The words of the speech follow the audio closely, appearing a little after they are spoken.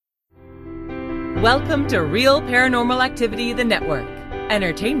Welcome to Real Paranormal Activity, the network.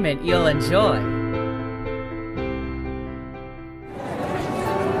 Entertainment you'll enjoy.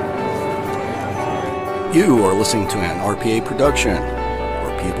 You are listening to an RPA production,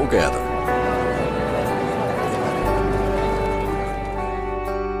 where people gather.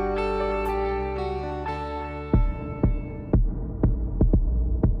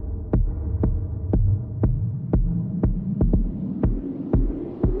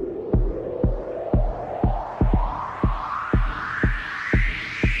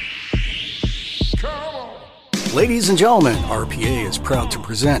 Ladies and gentlemen, RPA is proud to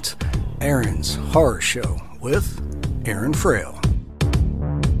present Aaron's Horror Show with Aaron Frail.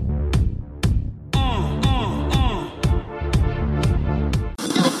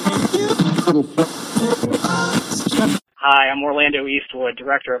 Hi, I'm Orlando Eastwood,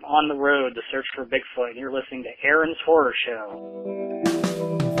 director of On the Road, The Search for Bigfoot, and you're listening to Aaron's Horror Show.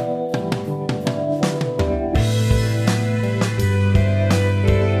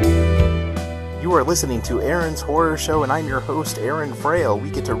 You are listening to Aaron's Horror Show, and I'm your host, Aaron Frail. We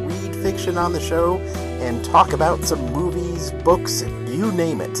get to read fiction on the show and talk about some movies, books, you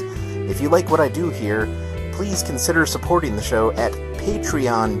name it. If you like what I do here, please consider supporting the show at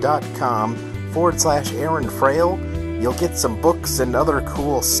patreon.com/Aaron Frail. You'll get some books and other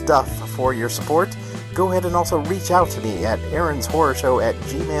cool stuff for your support. Go ahead and also reach out to me at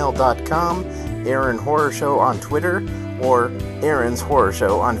aaronshorrorshow@gmail.com, Aaron Horror Show on Twitter, or Aaron's Horror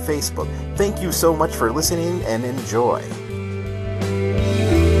Show on Facebook. Thank you so much for listening, and enjoy.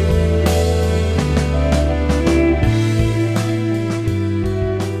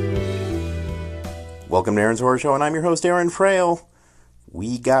 Welcome to Aaron's Horror Show, and I'm your host, Aaron Frail.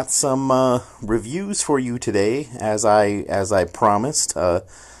 We got some reviews for you today, as I promised.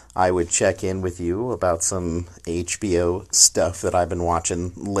 I would check in with you about some HBO stuff that I've been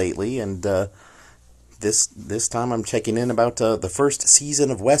watching lately, and this time I'm checking in about the first season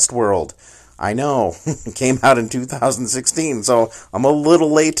of Westworld. I know, it came out in 2016, so I'm a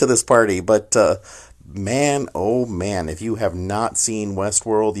little late to this party, but man, oh man, if you have not seen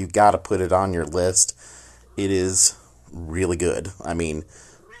Westworld, you gotta put it on your list. It is really good. I mean,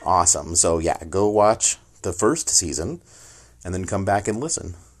 awesome. So yeah, go watch the first season, and then come back and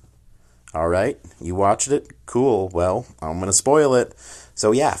listen. Alright, you watched it? Cool. Well, I'm gonna spoil it.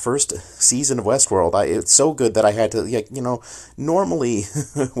 So yeah, first season of Westworld. It's so good that I had to, normally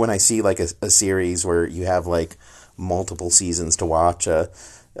when I see like a series where you have like multiple seasons to watch,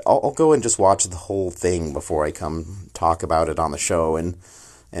 I'll go and just watch the whole thing before I come talk about it on the show. And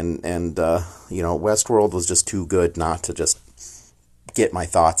Westworld was just too good not to just get my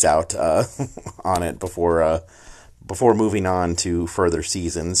thoughts out on it before moving on to further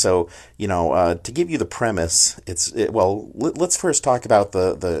seasons. So, to give you the premise, let's first talk about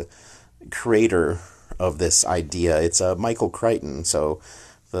the creator of this idea. It's Michael Crichton, so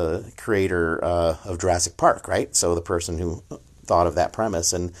the creator of Jurassic Park, right? So the person who thought of that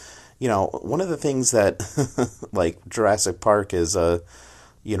premise. And, one of the things that, like, Jurassic Park is, all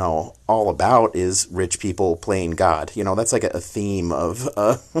about is rich people playing God. That's like a theme of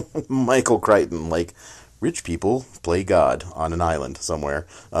Michael Crichton, like, rich people play God on an island somewhere.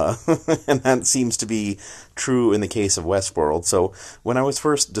 And that seems to be true in the case of Westworld. So when I was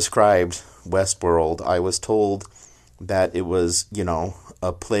first described Westworld, I was told that it was,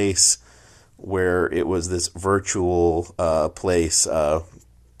 a place where it was this virtual place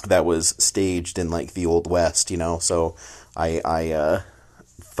that was staged in like the Old West, So I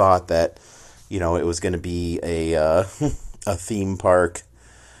thought that, it was going to be a theme park.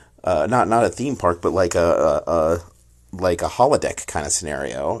 Not a theme park, but like a holodeck kind of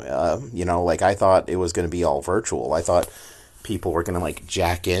scenario. I thought it was going to be all virtual. I thought people were going to like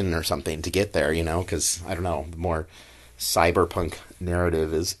jack in or something to get there, because I don't know, the more cyberpunk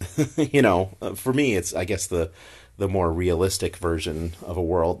narrative is, for me, it's, I guess, the more realistic version of a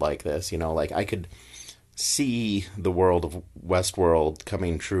world like this. I could see the world of Westworld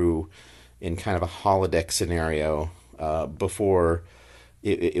coming true in kind of a holodeck scenario before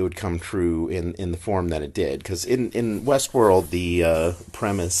it would come true in the form that it did. Because in Westworld, the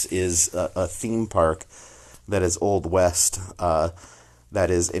premise is a theme park that is Old West, that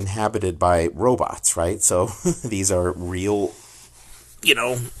is inhabited by robots, right? So these are real,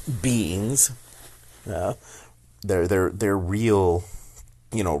 beings. They're real,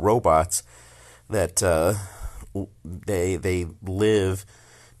 robots that they live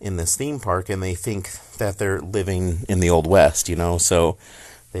in this theme park, and they think that they're living in the Old West, so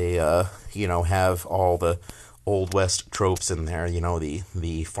they, have all the Old West tropes in there,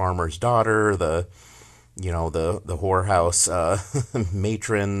 the farmer's daughter, the the whorehouse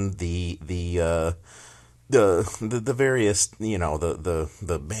matron, the various,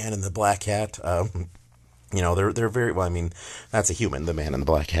 the man in the black hat. They're very well. I mean, that's a human, the man in the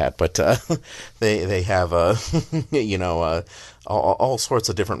black hat, but they have all sorts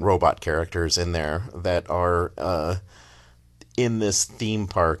of different robot characters in there that are in this theme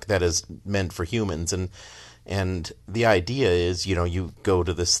park that is meant for humans, and the idea is, you go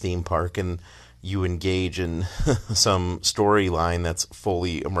to this theme park and you engage in some storyline that's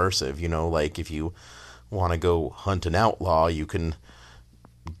fully immersive. Like if you want to go hunt an outlaw, you can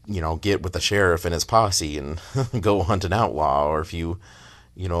get with the sheriff and his posse and go hunt an outlaw. Or if you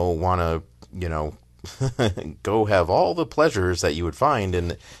want to go have all the pleasures that you would find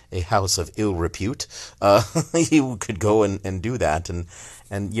in a house of ill repute, you could go and do that. And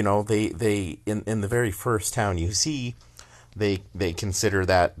they in the very first town you see, they consider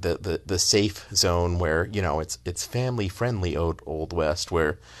that the safe zone where it's family friendly old west,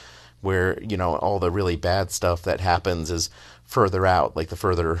 where all the really bad stuff that happens is further out. Like the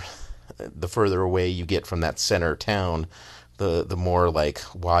further away you get from that center town, the more like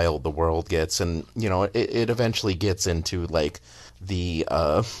wild the world gets. And it eventually gets into like the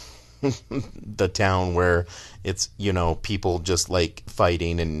the town where it's people just like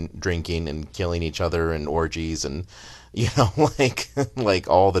fighting and drinking and killing each other and orgies and like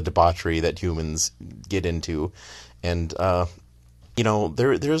all the debauchery that humans get into. And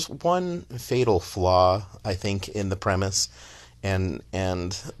there's one fatal flaw, I think, in the premise, and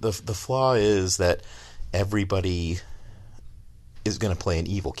the flaw is that everybody is going to play an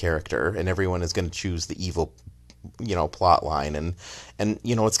evil character, and everyone is going to choose the evil plot line. And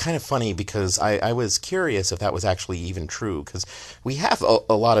it's kind of funny because I was curious if that was actually even true, because we have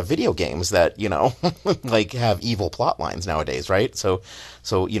a lot of video games that like have evil plot lines nowadays, right? So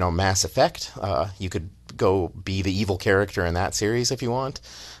Mass Effect, you could go be the evil character in that series if you want.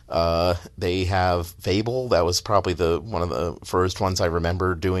 They have Fable. That was probably one of the first ones I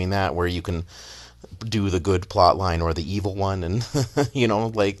remember doing that, where you can do the good plot line or the evil one. And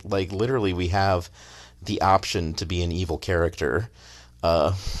like literally we have the option to be an evil character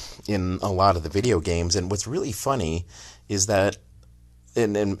in a lot of the video games. And what's really funny is that,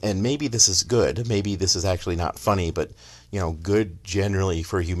 and maybe this is good, maybe this is actually not funny, but good generally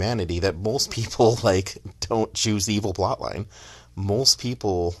for humanity, that most people like don't choose the evil plotline. Most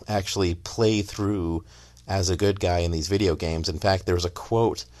people actually play through as a good guy in these video games. In fact, there's a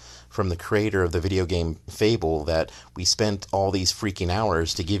quote from the creator of the video game Fable that we spent all these freaking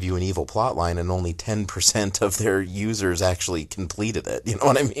hours to give you an evil plotline, and only 10% of their users actually completed it. You know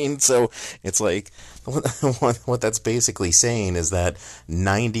what I mean? So it's like, what that's basically saying is that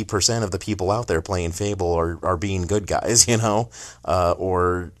 90% of the people out there playing Fable are being good guys, and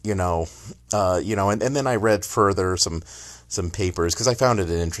then I read further some papers, because I found it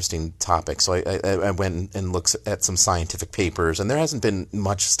an interesting topic. So I went and looked at some scientific papers, and there hasn't been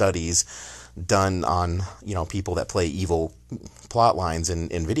much studies done on, people that play evil plot lines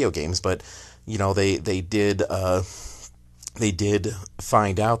in video games, but, they did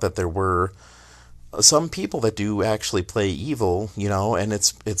find out that there were some people that do actually play evil, and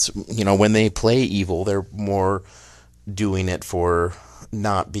it's when they play evil, they're more doing it for,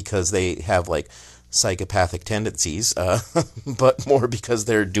 not because they have like psychopathic tendencies, but more because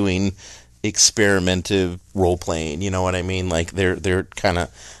they're doing experimentative role playing. You know what I mean? Like they're kind of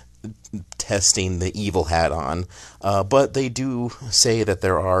testing the evil hat on. But they do say that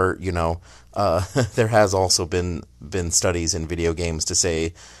there are, there has also been studies in video games to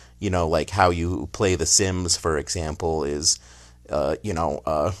say, like how you play The Sims, for example, is,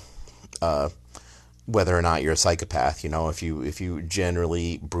 whether or not you're a psychopath. If you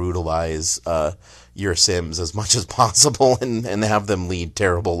generally brutalize your Sims as much as possible and have them lead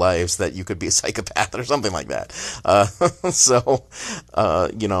terrible lives, that you could be a psychopath or something like that.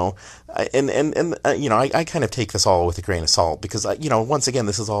 I kind of take this all with a grain of salt, because once again,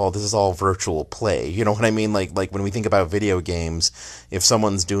 this is all virtual play. You know what I mean? Like when we think about video games, if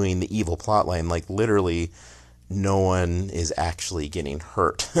someone's doing the evil plotline, like literally no one is actually getting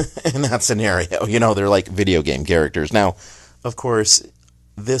hurt in that scenario. They're like video game characters. Now, of course,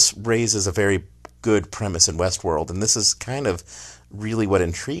 this raises a very good premise in Westworld, and this is kind of really what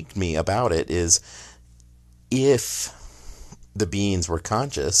intrigued me about it, is if the beings were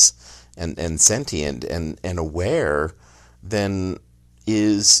conscious and sentient and aware, then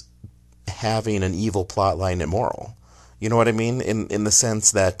is having an evil plotline immoral? You know what I mean? In the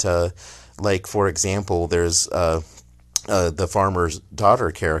sense that, like, for example, there's the farmer's daughter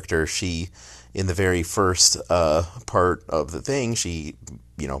character. She, in the very first part of the thing, she,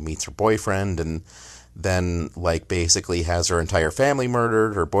 meets her boyfriend, and then like basically has her entire family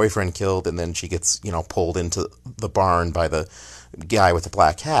murdered, her boyfriend killed, and then she gets, pulled into the barn by the guy with the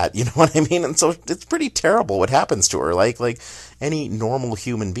black hat, you know what I mean? And so it's pretty terrible what happens to her. Like any normal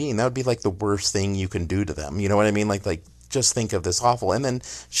human being, that would be like the worst thing you can do to them, you know what I mean? Like just think of this awful, and then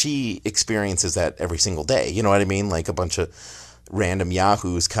she experiences that every single day, you know what I mean? Like a bunch of random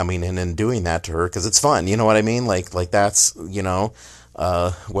yahoos coming in and doing that to her because it's fun, you know what I mean? Like that's,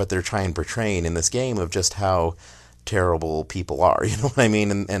 what they're trying portraying in this game of just how terrible people are, you know what I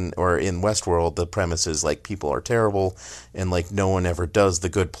mean? And or in Westworld, the premise is like people are terrible and like no one ever does the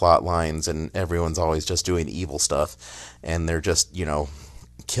good plot lines and everyone's always just doing evil stuff and they're just,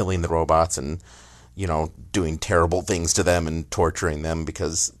 killing the robots and, doing terrible things to them and torturing them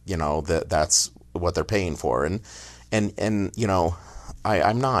because, that's what they're paying for. And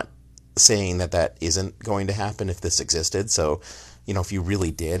I'm not saying that isn't going to happen if this existed. So, if you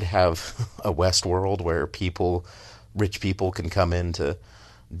really did have a Westworld where rich people can come in to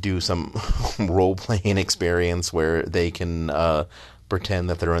do some role-playing experience where they can pretend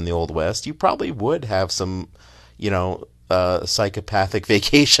that they're in the Old West, you probably would have some, psychopathic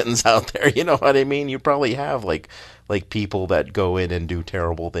vacations out there. You know what I mean? You probably have like people that go in and do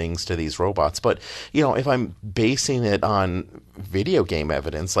terrible things to these robots. But, if I'm basing it on video game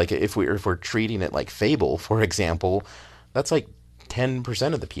evidence, like if we're treating it like Fable, for example, that's like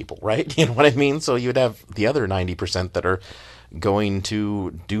 10% of the people, right? You know what I mean? So you'd have the other 90% that are going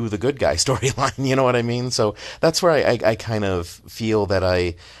to do the good guy storyline, you know what I mean? So that's where I kind of feel that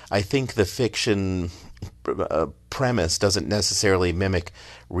I think the fiction premise doesn't necessarily mimic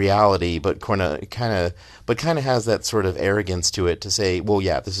reality, but kind of has that sort of arrogance to it to say, well,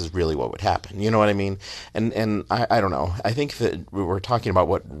 yeah, this is really what would happen. You know what I mean? And I don't know. I think that we're talking about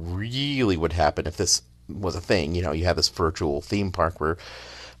what really would happen if this was a thing. You have this virtual theme park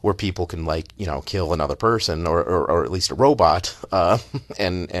where people can kill another person or at least a robot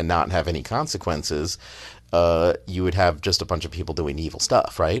and not have any consequences. You would have just a bunch of people doing evil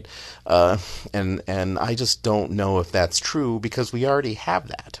stuff, right? And I just don't know if that's true because we already have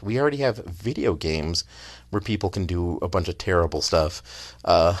that. We already have video games where people can do a bunch of terrible stuff.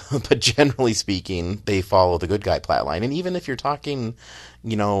 But generally speaking, they follow the good guy plotline. And even if you're talking,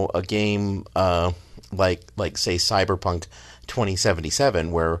 a game like say Cyberpunk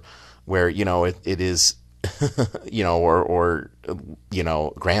 2077, where it is, or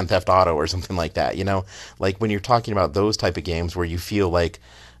Grand Theft Auto or something like that, like when you're talking about those type of games where you feel like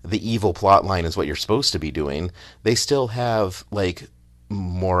the evil plot line is what you're supposed to be doing, they still have like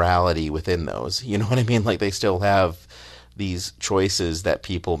morality within those, you know what I mean? Like they still have these choices that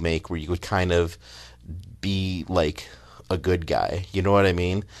people make where you would kind of be like a good guy, you know what I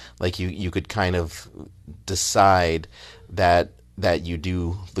mean? Like you could kind of decide that you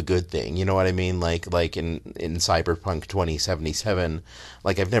do the good thing, you know what I mean? Like in Cyberpunk 2077,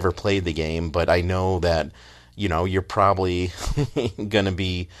 like I've never played the game, but I know that, you're probably gonna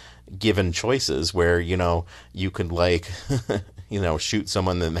be given choices where, you could shoot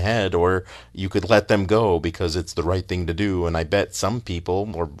someone in the head, or you could let them go because it's the right thing to do. And I bet some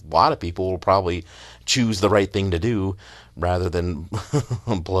people, or a lot of people, will probably choose the right thing to do rather than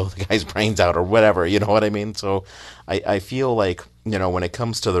blow the guy's brains out or whatever, you know what I mean? So I feel like, when it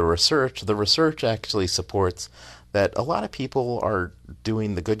comes to the research actually supports that a lot of people are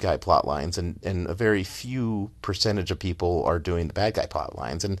doing the good guy plot lines and a very few percentage of people are doing the bad guy plot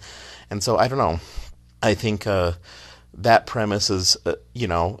lines. And so I don't know. I think that premise is,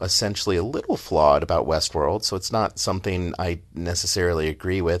 essentially a little flawed about Westworld, so it's not something I necessarily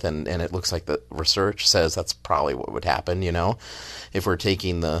agree with, and it looks like the research says that's probably what would happen, If we're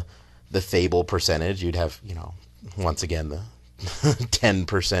taking the Fable percentage, you'd have, once again, the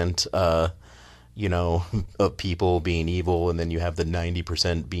 10%, of people being evil, and then you have the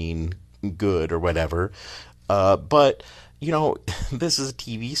 90% being good or whatever. But this is a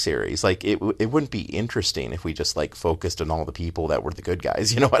TV series. Like it wouldn't be interesting if we just like focused on all the people that were the good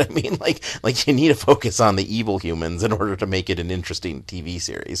guys. You know what I mean? Like you need to focus on the evil humans in order to make it an interesting TV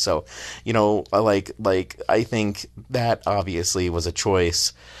series. So, like I think that obviously was a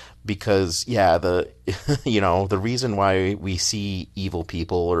choice because the the reason why we see evil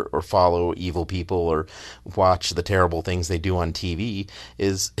people or follow evil people or watch the terrible things they do on TV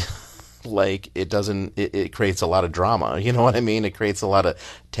is like it creates a lot of drama, you know what I mean? It creates a lot of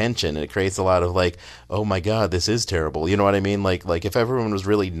tension, it creates a lot of like, oh my god, this is terrible, you know what I mean? Like if everyone was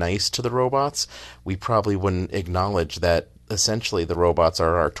really nice to the robots, we probably wouldn't acknowledge that essentially the robots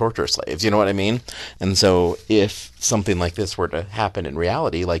are our torture slaves, you know what I mean? And so if something like this were to happen in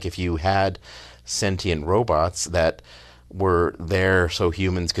reality, like if you had sentient robots that were there so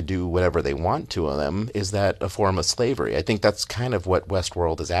humans could do whatever they want to them, is that a form of slavery? I think that's kind of what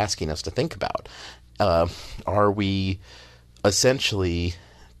Westworld is asking us to think about. Are we essentially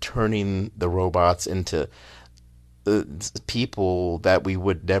turning the robots into people that we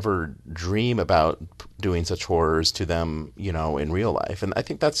would never dream about doing such horrors to them, in real life? And I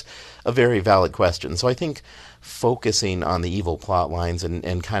think that's a very valid question. So I think focusing on the evil plot lines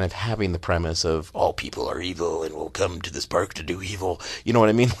and kind of having the premise of all people are evil and will come to this park to do evil, you know what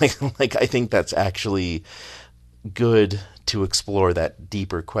I mean? Like I think that's actually good to explore that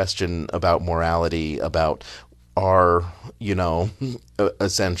deeper question about morality, about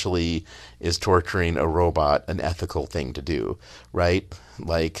essentially, is torturing a robot an ethical thing to do, right?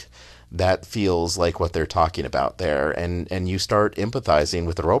 Like, that feels like what they're talking about there, and you start empathizing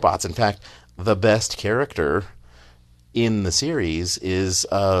with the robots. In fact, the best character in the series is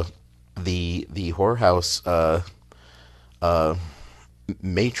the whorehouse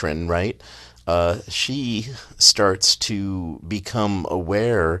matron, right? She starts to become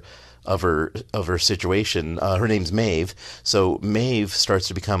aware of her situation. Her name's Maeve. So Maeve starts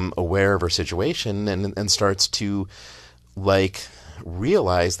to become aware of her situation and starts to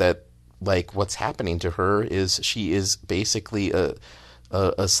realize that what's happening to her is she is basically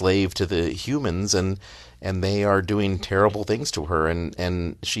a slave to the humans, and they are doing terrible things to her,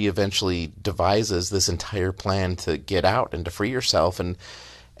 and she eventually devises this entire plan to get out and to free herself, and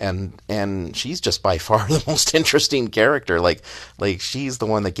she's just by far the most interesting character. Like she's the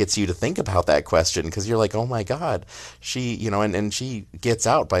one that gets you to think about that question, because you're like, oh my God, she, and she gets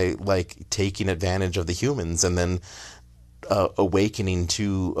out by taking advantage of the humans, and then awakening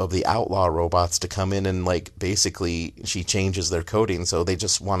two of the outlaw robots to come in, and basically she changes their coding so they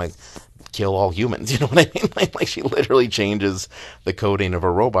just want to kill all humans. You know what I mean? Like she literally changes the coding of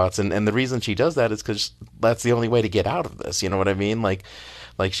her robots, and the reason she does that is because that's the only way to get out of this. You know what I mean? Like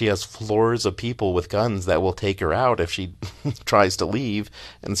she has floors of people with guns that will take her out if she tries to leave,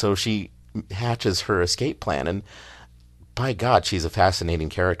 and so she hatches her escape plan. And by God, she's a fascinating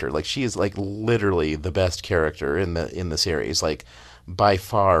character. She is literally the best character in the series. By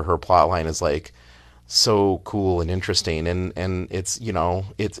far, her plotline is so cool and interesting, and it's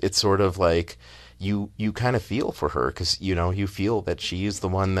it's sort of you kind of feel for her, because you feel that she's the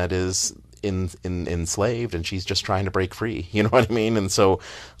one that is enslaved, and she's just trying to break free. You know what I mean? And so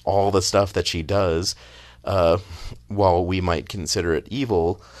all the stuff that she does, while we might consider it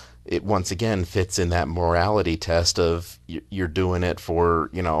evil, it once again fits in that morality test of you're doing it for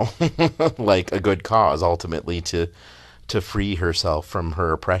a good cause, ultimately to free herself from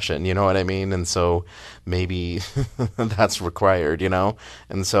her oppression. You know what I mean? And so maybe that's required.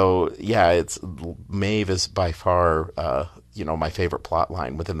 And so it's Maeve is by far my favorite plot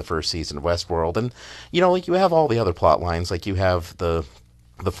line within the first season of Westworld. And you have all the other plot lines. You have the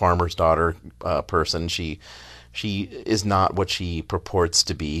farmer's daughter person. She is not what she purports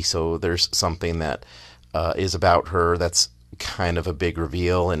to be. So there's something that is about her that's kind of a big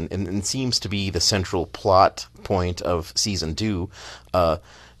reveal, and seems to be the central plot point of season 2.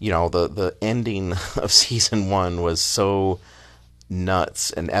 The ending of season 1 was so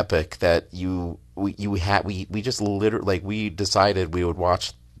nuts and epic that we just literally we decided we would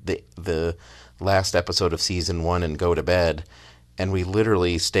watch the last episode of season 1 and go to bed, and we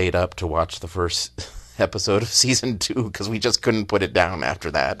literally stayed up to watch the first episode of season 2 because we just couldn't put it down after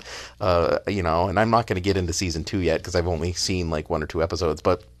that. And I'm not going to get into season 2 yet because I've only seen 1 or 2 episodes,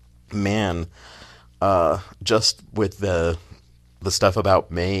 but man, just with the stuff about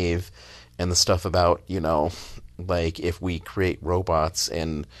Maeve and the stuff about if we create robots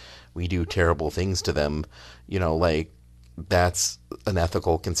and we do terrible things to them, that's an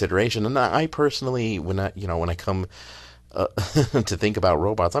ethical consideration. And I personally, when I come to think about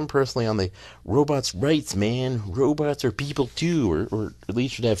robots, I'm personally on the robots' rights, man. Robots are people too, or at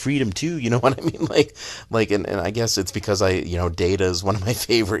least should have freedom too. You know what I mean? And I guess it's because Data is one of my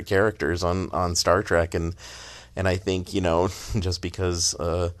favorite characters on Star Trek, and I think just because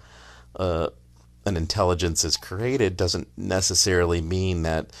an intelligence is created doesn't necessarily mean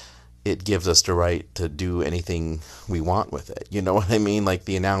that it gives us the right to do anything we want with it. You know what I mean?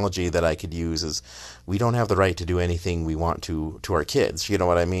 The analogy that I could use is we don't have the right to do anything we want to our kids. You know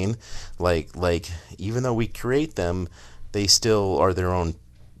what I mean? Even though we create them, they still are their own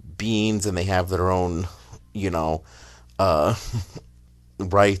beings, and they have their own,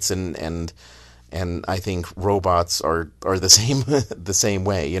 rights, and I think robots are the same the same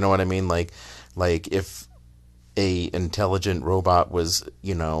way. You know what I mean? If a intelligent robot was,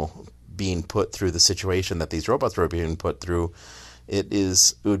 being put through the situation that these robots were being put through, it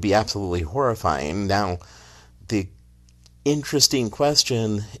would be absolutely horrifying. Now, the interesting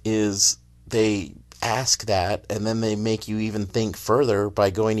question is they ask that, and then they make you even think further by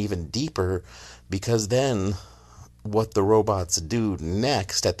going even deeper, because then what the robots do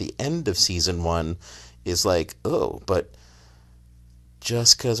next at the end of season 1 is like, oh, but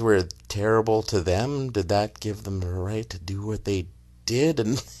just because we're terrible to them, did that give them the right to do what they did?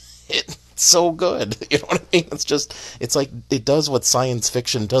 And it's so good. You know what I mean? It's like it does what science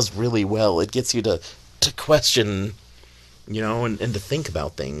fiction does really well. It gets you to question, and to think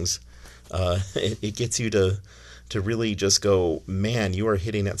about things. It gets you to really just go, man, you are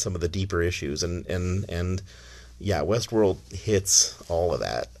hitting at some of the deeper issues. And yeah, Westworld hits all of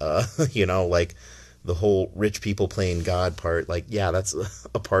that. Like the whole rich people playing God part, like, yeah, that's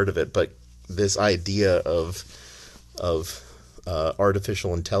a part of it. But this idea of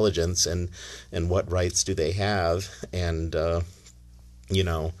artificial intelligence and what rights do they have, and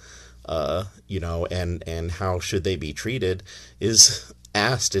and how should they be treated is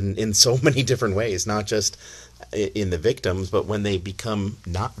asked in so many different ways, not just in the victims, but when they become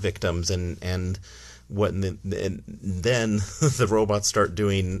not victims, and then the robots start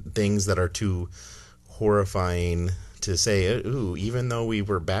doing things that are too horrifying to say, ooh, even though we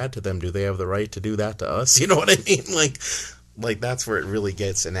were bad to them, do they have the right to do that to us? You know what I mean? Like that's where it really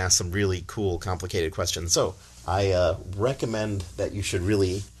gets and asks some really cool, complicated questions. So I recommend that you should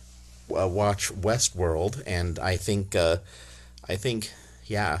really watch Westworld, and I think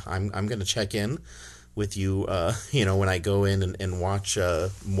yeah, I'm going to check in with you, when I go in and watch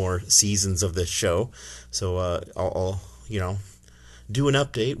more seasons of this show. So I'll do an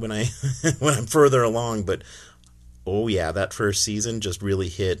update when I'm further along. But oh yeah, that first season just really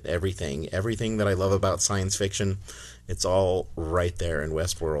hit everything that I love about science fiction. It's all right there in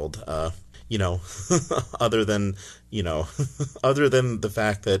Westworld. Other than the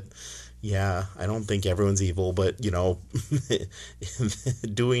fact that, yeah, I don't think everyone's evil, but,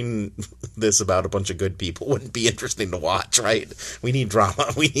 doing this about a bunch of good people wouldn't be interesting to watch, right? We need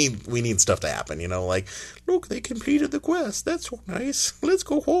drama. We need stuff to happen, like, look, they completed the quest. That's so nice. Let's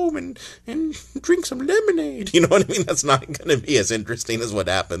go home and drink some lemonade. You know what I mean? That's not going to be as interesting as what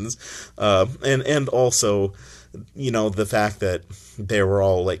happens. And also, the fact that they were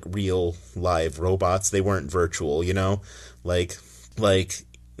all, like, real live robots. They weren't virtual, like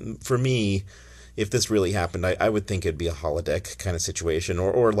for me, if this really happened, I would think it'd be a holodeck kind of situation,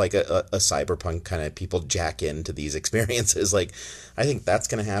 or like a cyberpunk kind of people jack into these experiences. Like, I think that's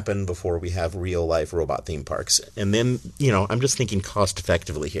going to happen before we have real life robot theme parks. And then, I'm just thinking cost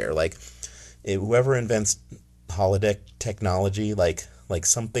effectively here. Like, whoever invents holodeck technology, like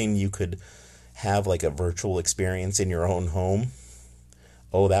something you could have like a virtual experience in your own home.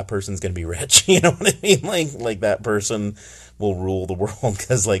 Oh, that person's going to be rich. You know what I mean? Like that person will rule the world,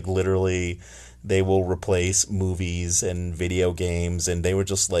 because like literally they will replace movies and video games, and they were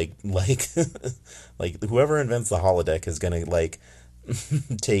just like whoever invents the holodeck is going to like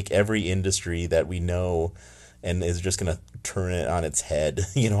take every industry that we know and is just going to turn it on its head.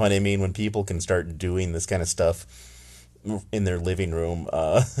 You know what I mean? When people can start doing this kind of stuff in their living room,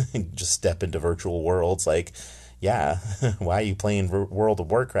 just step into virtual worlds, like, yeah, why are you playing World of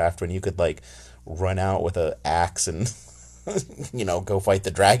Warcraft when you could, like, run out with an axe and, go fight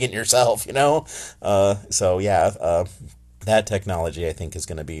the dragon yourself, So, yeah, that technology, I think, is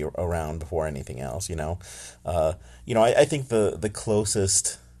going to be around before anything else, I think the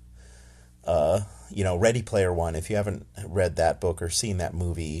closest, Ready Player One, if you haven't read that book or seen that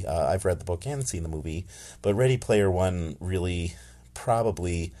movie, I've read the book and seen the movie, but Ready Player One really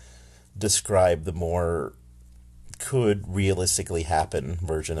probably described the more could realistically happen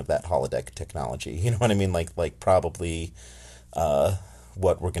version of that holodeck technology. You know what I mean? Like probably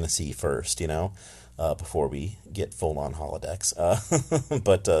what we're going to see first, before we get full on holodecks.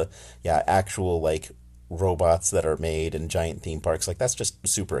 But yeah, actual like robots that are made in giant theme parks, like that's just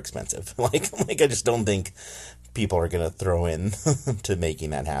super expensive. Like I just don't think people are going to throw in to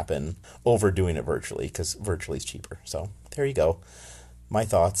making that happen over doing it virtually, because virtually is cheaper. So there you go. My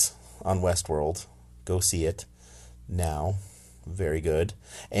thoughts on Westworld. Go see it now. Very good.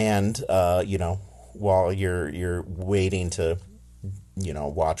 And while you're waiting to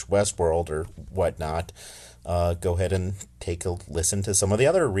watch Westworld or whatnot, go ahead and take a listen to some of the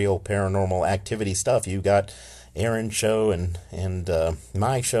other real Paranormal Activity stuff. You got Aaron's show and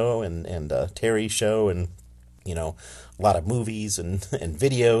my show and Terry's show, and a lot of movies and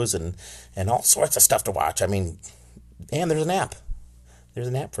videos and all sorts of stuff to watch. I mean, and there's an app. There's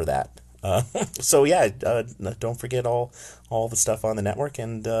an app for that. So yeah, don't forget all the stuff on the network,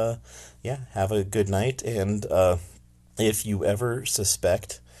 and yeah, have a good night. And if you ever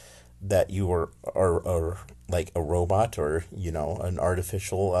suspect that you are like a robot or, an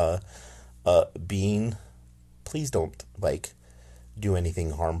artificial being, please don't, like, do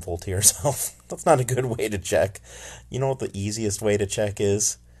anything harmful to yourself. That's not a good way to check. You know what the easiest way to check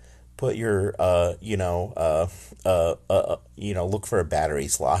is? Put your, look for a battery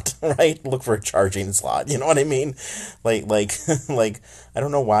slot, right? Look for a charging slot. You know what I mean? Like, I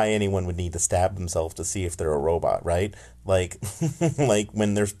don't know why anyone would need to stab themselves to see if they're a robot, right? Like, like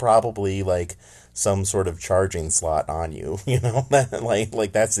when there's probably like some sort of charging slot on you, that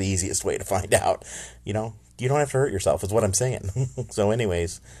like that's the easiest way to find out. You don't have to hurt yourself, is what I'm saying. So,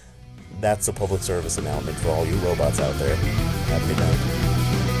 anyways, that's a public service announcement for all you robots out there. Have a good night.